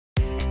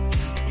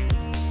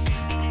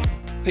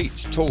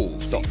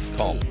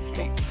pete'stools.com.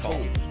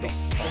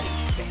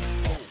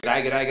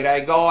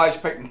 G'day guys,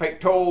 Pete and Pete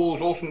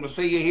Tools, awesome to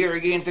see you here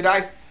again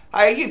today.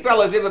 Hey, you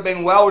fellas ever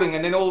been welding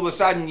and then all of a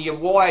sudden your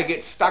wire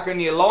gets stuck in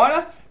your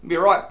liner? It'd be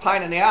a right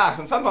pain in the arse,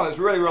 and sometimes it's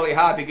really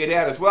hard to get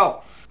out as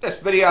well. This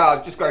video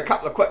I've just got a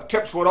couple of quick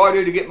tips what I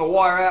do to get my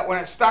wire out when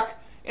it's stuck.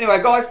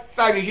 Anyway guys,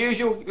 same as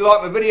usual, you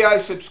like my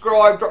videos,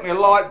 subscribe, drop me a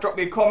like, drop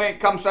me a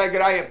comment, come say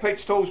g'day at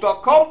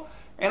pete'stools.com,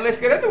 and let's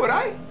get into it,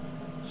 eh?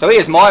 So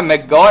here's my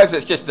MIG guys,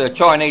 it's just a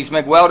Chinese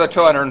Mig Welder,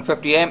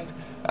 250 amp,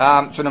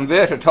 it's an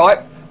inverter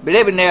type, but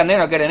every now and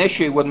then I get an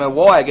issue with my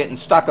wire getting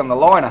stuck on the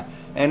liner,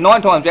 and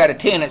 9 times out of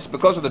 10 it's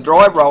because of the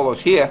drive rollers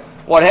here.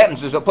 What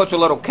happens is it puts a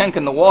little kink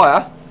in the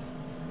wire.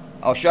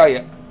 I'll show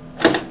you.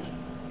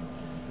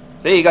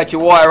 There you got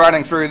your wire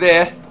running through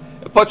there.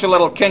 It puts a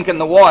little kink in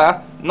the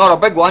wire, not a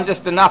big one,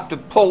 just enough to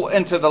pull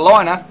into the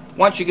liner.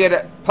 Once you get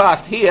it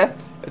past here,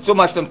 it's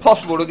almost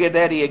impossible to get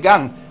out of your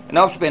gun. And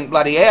I've spent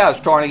bloody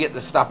hours trying to get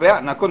this stuff out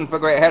and I couldn't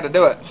figure out how to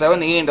do it. So in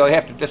the end I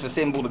have to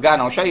disassemble the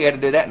gun. I'll show you how to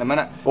do that in a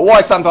minute. But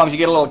why sometimes you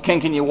get a little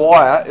kink in your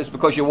wire is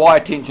because your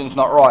wire tension's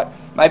not right.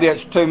 Maybe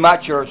it's too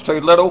much or it's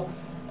too little.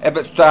 If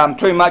it's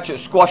too much,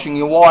 it's squashing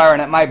your wire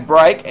and it may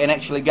break and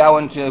actually go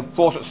into,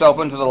 force itself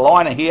into the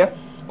liner here.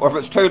 Or if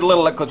it's too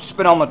little, it could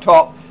spin on the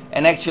top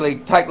and actually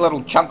take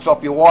little chunks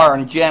off your wire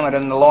and jam it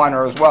in the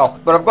liner as well.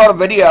 But I've got a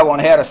video on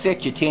how to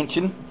set your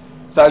tension,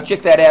 so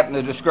check that out in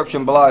the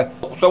description below.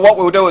 So what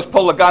we'll do is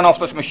pull the gun off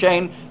this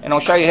machine and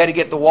I'll show you how to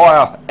get the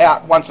wire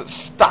out once it's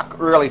stuck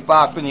really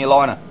fast in your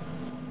liner.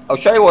 I'll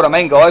show you what I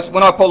mean guys.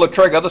 When I pull the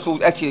trigger, this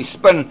will actually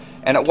spin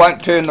and it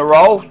won't turn the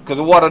roll, because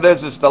what it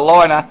is the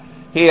liner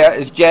here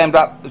is jammed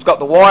up. It's got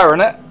the wire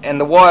in it and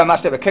the wire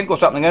must have a kink or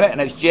something in it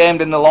and it's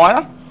jammed in the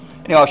liner.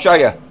 Anyway, I'll show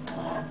you.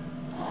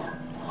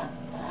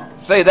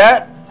 See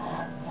that?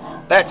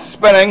 That's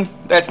spinning,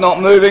 that's not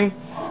moving,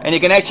 and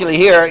you can actually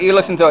hear it. You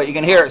listen to it, you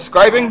can hear it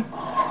scraping.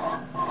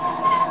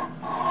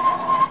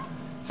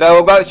 So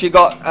we've actually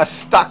got a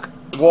stuck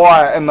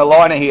wire in the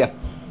liner here.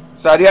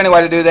 So the only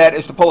way to do that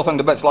is to pull the thing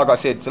to bits like I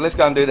said. So let's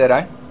go and do that,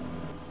 eh?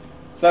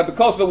 So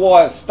because the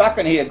wire's stuck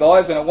in here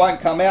guys and it won't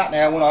come out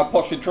now when I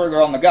push the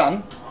trigger on the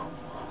gun.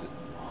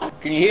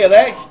 Can you hear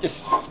that? It's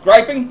just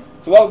scraping.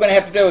 So what we're going to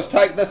have to do is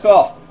take this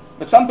off.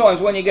 But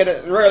sometimes when you get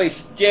it really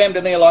jammed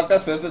in there like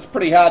this is, it's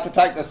pretty hard to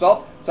take this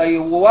off. So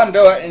you will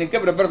undo it and you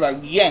give it a bit of a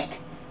yank.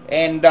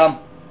 And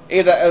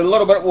either a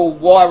little bit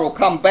wire will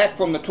come back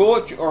from the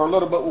torch or a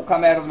little bit will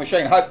come out of the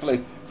machine,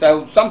 hopefully.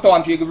 So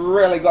sometimes you've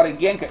really got to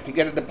yank it to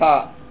get it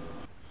apart.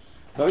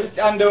 So just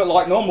undo it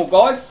like normal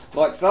guys,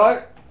 like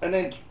so, and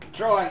then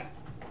try and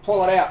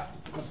pull it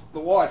out because the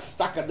wire's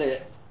stuck in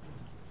there.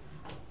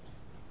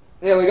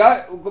 There we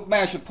go, we've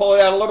managed to pull it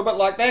out a little bit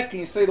like that. Can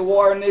you see the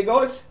wire in there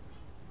guys?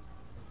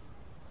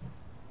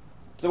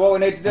 So what we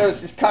need to do is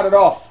just cut it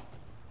off,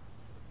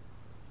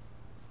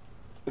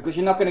 because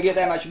you're not going to get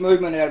that much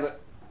movement out of it.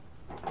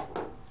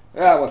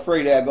 Oh, we're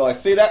free now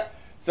guys, see that?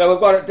 So we've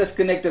got it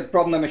disconnected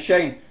from the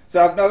machine.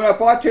 So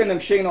if I turn the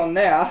machine on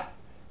now,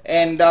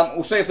 and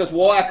we'll see if this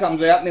wire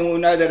comes out, and then we'll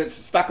know that it's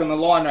stuck in the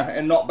liner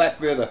and not back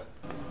further.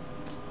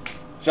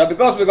 So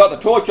because we've got the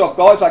torch off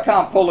guys, I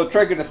can't pull the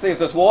trigger to see if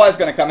this wire is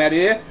going to come out of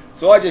here.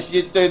 So I just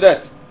do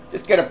this.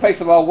 Just get a piece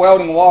of old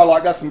welding wire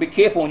like this, and be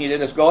careful when you do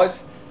this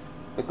guys,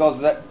 because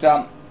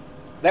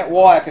that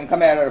wire can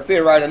come out at a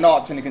fair rate of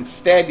knots and you can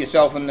stab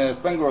yourself in the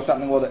finger or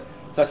something with it.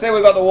 So see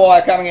we've got the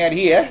wire coming out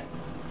here.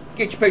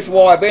 Get your piece of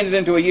wire, bend it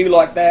into a U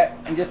like that,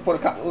 and just put a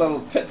couple of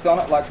little tips on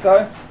it like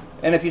so.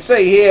 And if you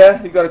see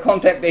here, you've got a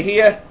contactor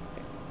here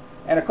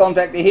and a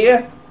contactor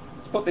here.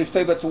 Just put these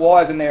 2 bits of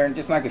wires in there and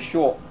just make it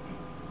short.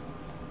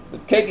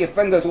 But keep your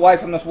fingers away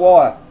from this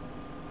wire.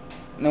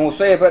 And then we'll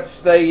see if it's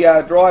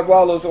the drive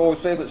rollers or we'll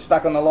see if it's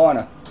stuck on the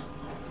liner.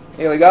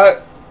 Here we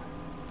go.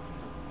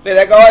 See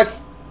that guys?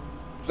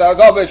 So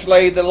it's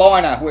obviously the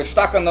liner. We're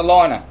stuck on the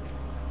liner.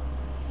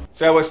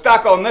 So we're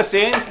stuck on this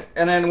end,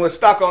 and then we're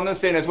stuck on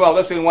this end as well.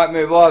 This end won't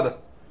move either.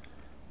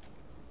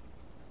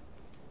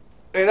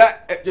 See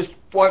that? It just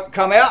won't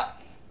come out.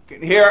 You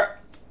can hear it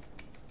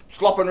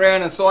slopping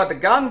around inside the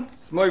gun.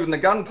 It's moving the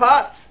gun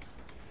parts.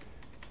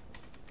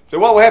 So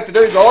what we have to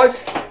do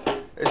guys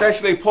is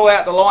actually pull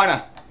out the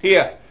liner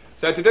here.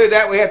 So to do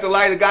that we have to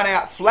lay the gun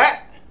out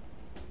flat.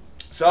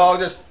 So I'll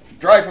just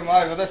drape them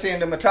over this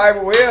end of my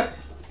table here.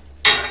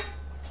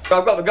 So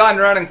I've got the gun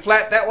running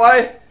flat that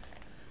way.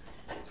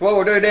 So what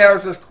we'll do now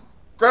is just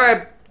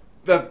grab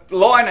the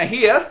liner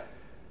here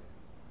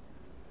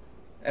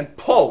and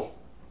pull.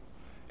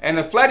 And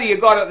the flatter you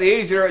got it, the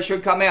easier it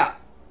should come out.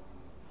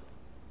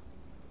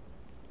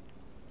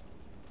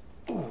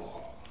 Ooh.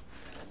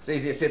 It's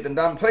easier said than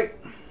done, Pete.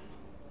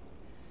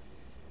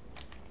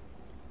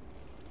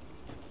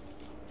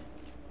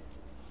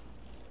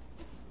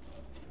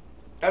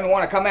 Doesn't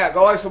want to come out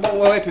guys, so what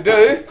we'll have to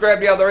do,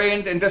 grab the other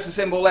end and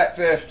disassemble that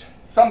first.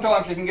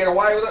 Sometimes you can get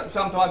away with it,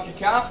 sometimes you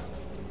can't.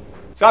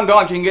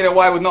 Sometimes you can get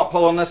away with not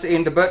pulling this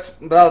end to bits,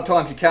 but other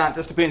times you can't.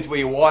 Just depends where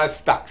your wire's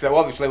stuck, so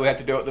obviously we have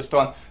to do it this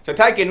time. So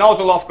take your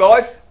nozzle off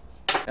guys,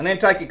 and then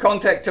take your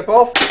contact tip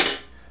off.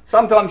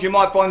 Sometimes you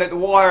might find that the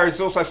wire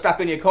is also stuck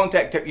in your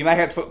contact tip. You may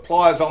have to put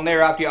pliers on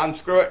there after you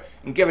unscrew it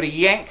and give it a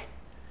yank.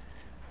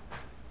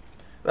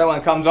 That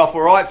one comes off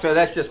alright, so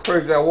that just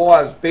proves our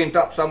wire's bent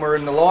up somewhere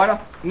in the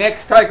liner.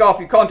 Next, take off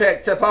your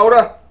contact tip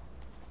holder.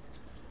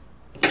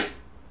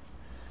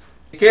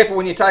 Be careful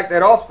when you take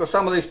that off, because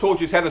some of these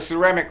torches have a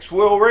ceramic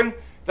swirl ring.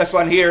 This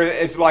one here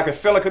is like a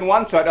silicone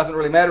one, so it doesn't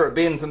really matter, it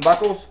bends and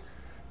buckles.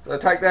 So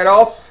take that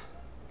off.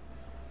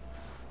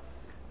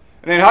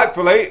 And then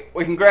hopefully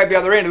we can grab the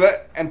other end of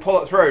it and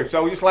pull it through.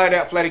 So we'll just lay it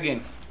out flat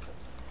again.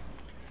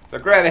 So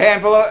grab a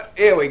handful of it,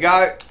 here we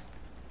go.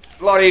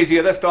 A lot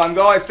easier this time,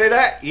 guys, see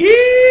that?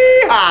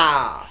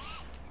 Yeehaw!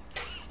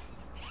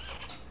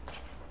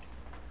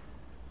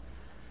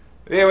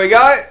 There we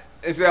go,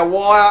 there's our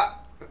wire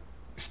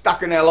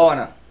stuck in our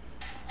liner.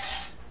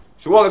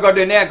 So what we've got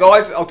to do now,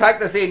 guys, I'll take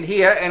this end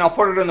here and I'll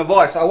put it in the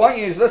vise. I won't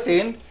use this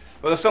end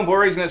for the simple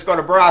reason it's got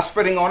a brass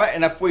fitting on it,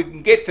 and if we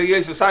can get to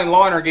use the same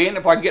liner again,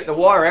 if I can get the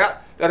wire out,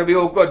 that'll be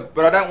all good.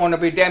 But I don't want to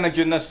be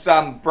damaging this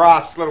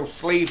brass little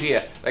sleeve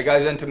here that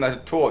goes into my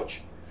torch.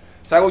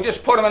 So we'll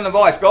just put them in the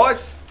vise,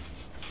 guys.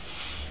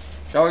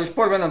 So we'll just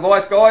put them in the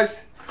vise,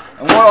 guys.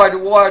 And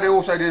why I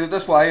also do it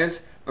this way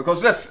is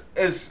because this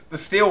is the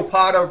steel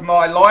part of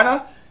my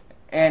liner,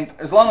 and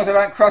as long as I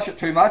don't crush it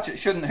too much, it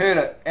shouldn't hurt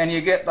it, and you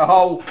get the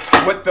whole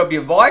width of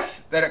your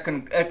vise that it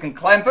can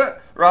clamp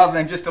it rather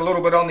than just a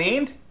little bit on the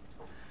end.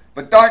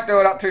 But don't do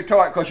it up too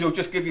tight, because you'll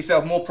just give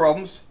yourself more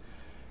problems.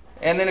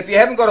 And then if you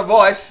haven't got a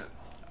vise,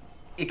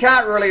 you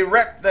can't really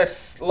wrap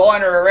this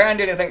liner around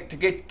anything to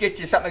get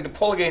you something to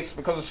pull against,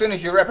 because as soon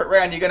as you wrap it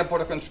around, you're going to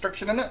put a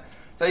constriction in it.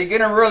 So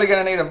you're really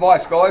going to need a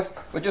vise, guys.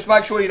 But just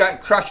make sure you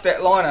don't crush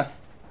that liner.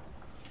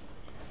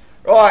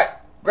 Right,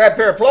 grab a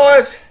pair of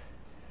pliers.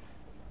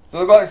 So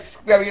we've got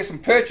to be able to get some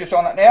purchase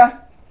on it now.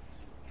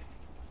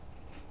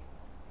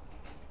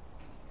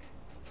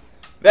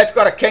 That's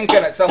got a kink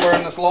in it somewhere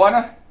in this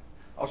liner.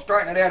 I'll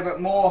straighten it out a bit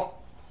more.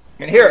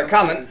 You can hear it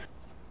coming.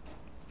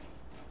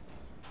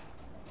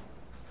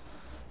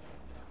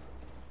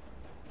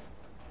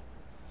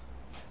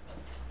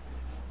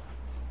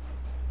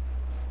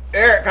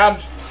 There it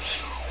comes.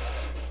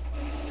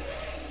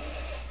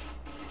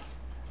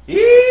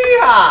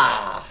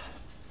 Yeehaw!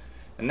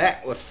 And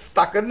that was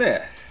stuck in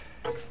there.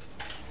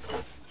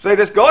 See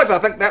this, guys? I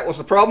think that was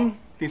the problem. Can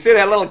you see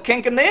that little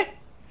kink in there?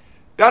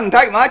 Doesn't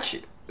take much.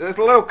 There's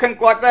a little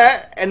kink like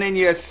that, and then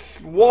your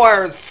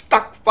wire is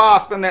stuck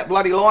fast in that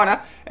bloody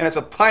liner, and it's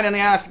a pain in the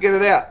ass to get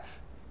it out.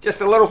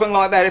 Just a little thing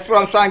like that. That's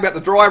what I'm saying about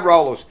the drive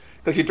rollers,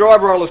 because your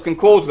drive rollers can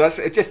cause this.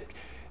 It just,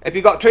 if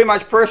you've got too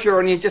much pressure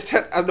and you just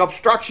hit an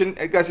obstruction,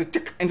 it goes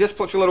tick and just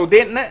puts a little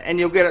dent in it, and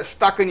you'll get it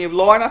stuck in your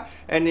liner,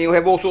 and you'll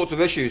have all sorts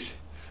of issues.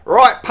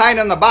 Right, pain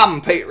in the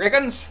bum, Pete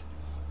reckons.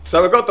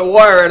 So we've got the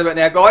wire out of it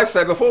now, guys.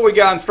 So before we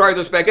go and throw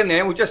this back in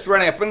there, we'll just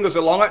run our fingers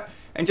along it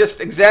and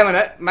just examine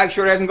it, make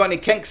sure it hasn't got any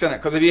kinks in it.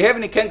 Because if you have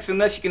any kinks in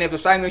this, you can have the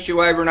same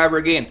issue over and over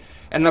again.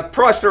 And the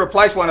price to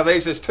replace one of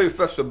these is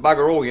 2/5 of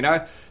bugger all, you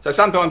know. So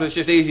sometimes it's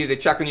just easy to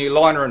chuck a new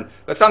liner in.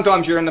 But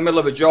sometimes you're in the middle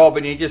of a job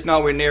and you're just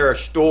nowhere near a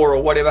store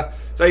or whatever.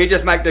 So you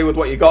just make do with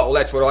what you got. Well,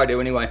 that's what I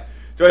do anyway.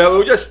 So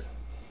we'll just,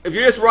 if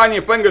you just run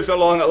your fingers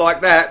along it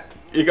like that,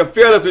 you can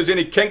feel if there's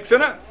any kinks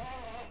in it.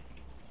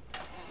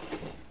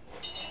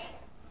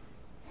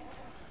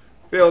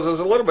 Feels there's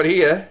a little bit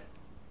here,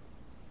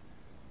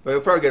 but we'll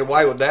probably get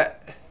away with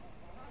that.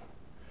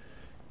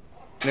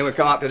 And then we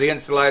come up to the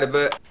insulator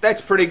bit.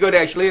 That's pretty good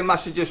actually. It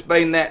must have just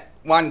been that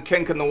one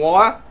kink in the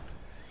wire.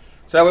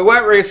 So we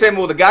won't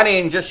reassemble the gun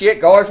end just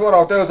yet, guys. What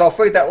I'll do is I'll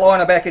feed that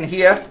liner back in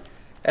here,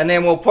 and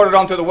then we'll put it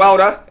onto the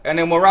welder, and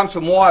then we'll run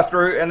some wire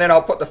through, and then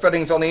I'll put the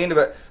fittings on the end of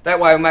it. That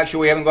way we'll make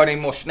sure we haven't got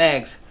any more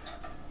snags.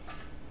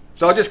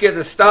 So I'll just get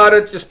this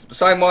started, just the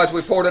same way as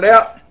we pulled it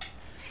out.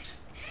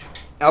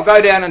 I'll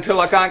go down until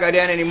I can't go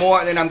down anymore,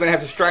 and then I'm going to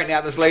have to straighten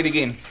out this lead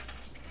again.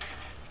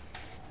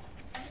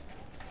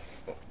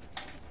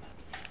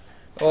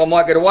 Oh, I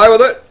might get away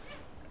with it.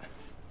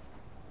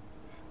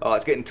 Oh,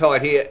 it's getting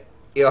tight here.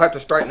 Yeah, I'll have to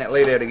straighten that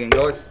lead out again,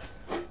 guys.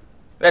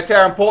 That's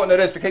how important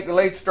it is to keep the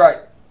lead straight.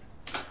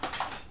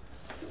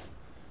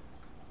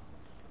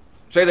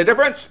 See the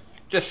difference?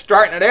 Just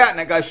straighten it out and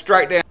it goes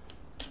straight down.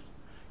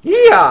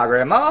 Yeah,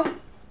 Grandma.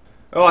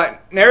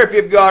 Alright, now if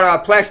you've got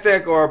a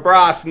plastic or a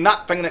brass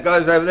nut thing that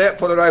goes over there,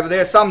 put it over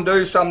there. Some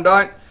do, some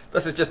don't.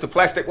 This is just a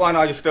plastic one.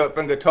 I just do it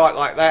finger tight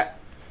like that.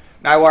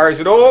 No worries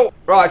at all.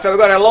 Right, so we've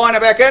got our liner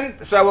back in.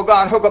 So we'll go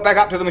and hook it back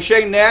up to the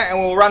machine now, and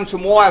we'll run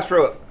some wire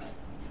through it.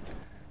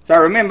 So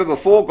remember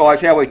before, guys,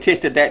 how we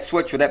tested that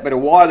switch with that bit of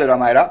wire that I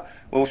made up?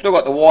 Well, we've still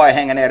got the wire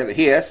hanging out of it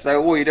here.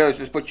 So all you do is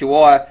just put your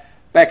wire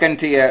back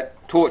into your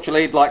torch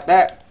lead like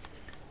that.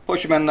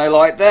 Push them in there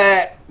like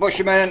that. Push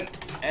them in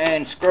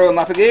and screw them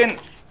up again.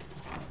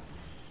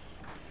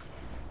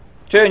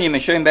 Turn your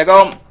machine back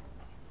on,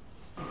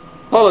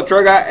 pull the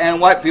trigger and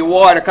wait for your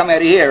wire to come out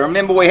of here.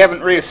 Remember, we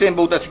haven't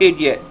reassembled this head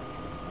yet.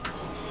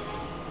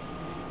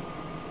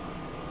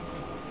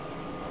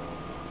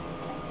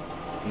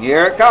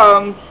 Here it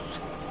comes.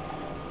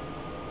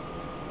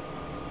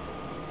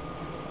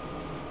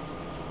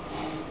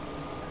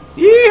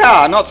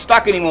 Yeah, not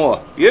stuck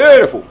anymore.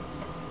 Beautiful.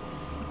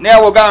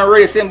 Now we'll go and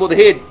reassemble the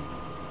head.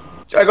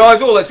 So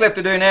guys, all that's left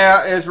to do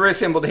now is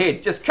reassemble the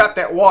head. Just cut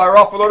that wire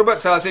off a little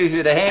bit so it's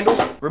easier to handle.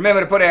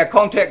 Remember to put our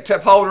contact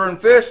tip holder in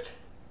first.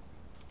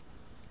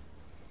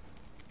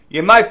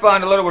 You may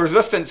find a little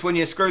resistance when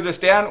you screw this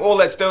down. All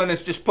that's doing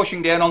is just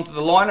pushing down onto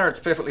the liner. It's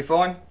perfectly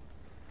fine.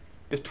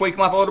 Just tweak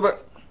them up a little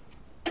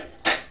bit.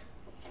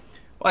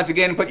 Once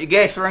again, put your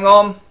gas ring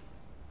on.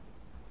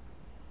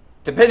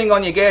 Depending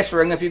on your gas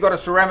ring, if you've got a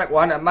ceramic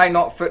one, it may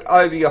not fit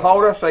over your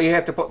holder, so you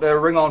have to put the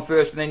ring on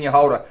first and then your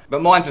holder.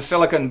 But mine's a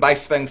silicone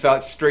based thing, so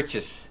it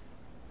stretches.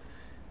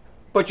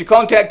 Put your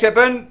contact tip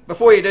in.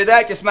 Before you do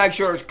that, just make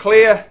sure it's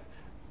clear.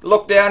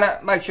 Look down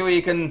it, make sure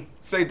you can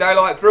see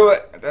daylight through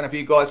it. I don't know if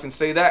you guys can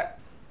see that.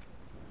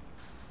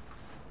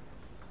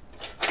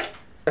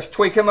 Just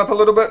tweak him up a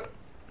little bit.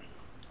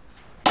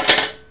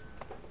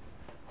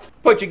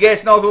 Put your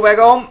gas nozzle back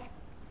on.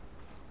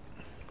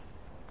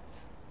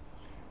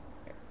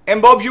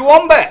 And Bob's your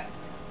wombat.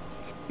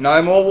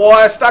 No more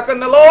wire stuck in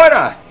the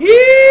liner. Yee-haw!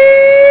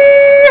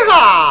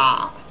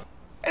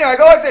 Anyway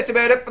guys, that's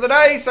about it for the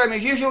day. Same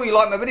as usual, you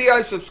like my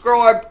videos,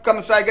 subscribe, come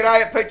and say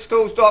g'day at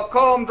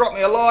pete'stools.com, drop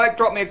me a like,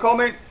 drop me a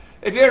comment.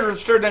 If you're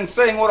interested in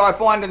seeing what I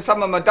find in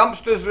some of my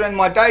dumpsters in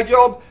my day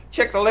job,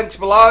 check the links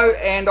below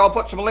and I'll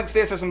put some links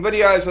there to some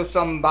videos of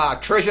some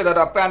treasure that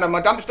I've found in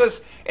my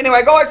dumpsters.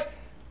 Anyway guys,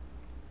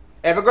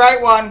 have a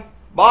great one.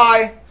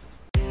 Bye.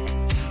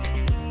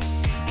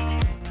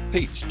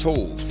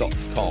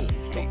 pete'stools.com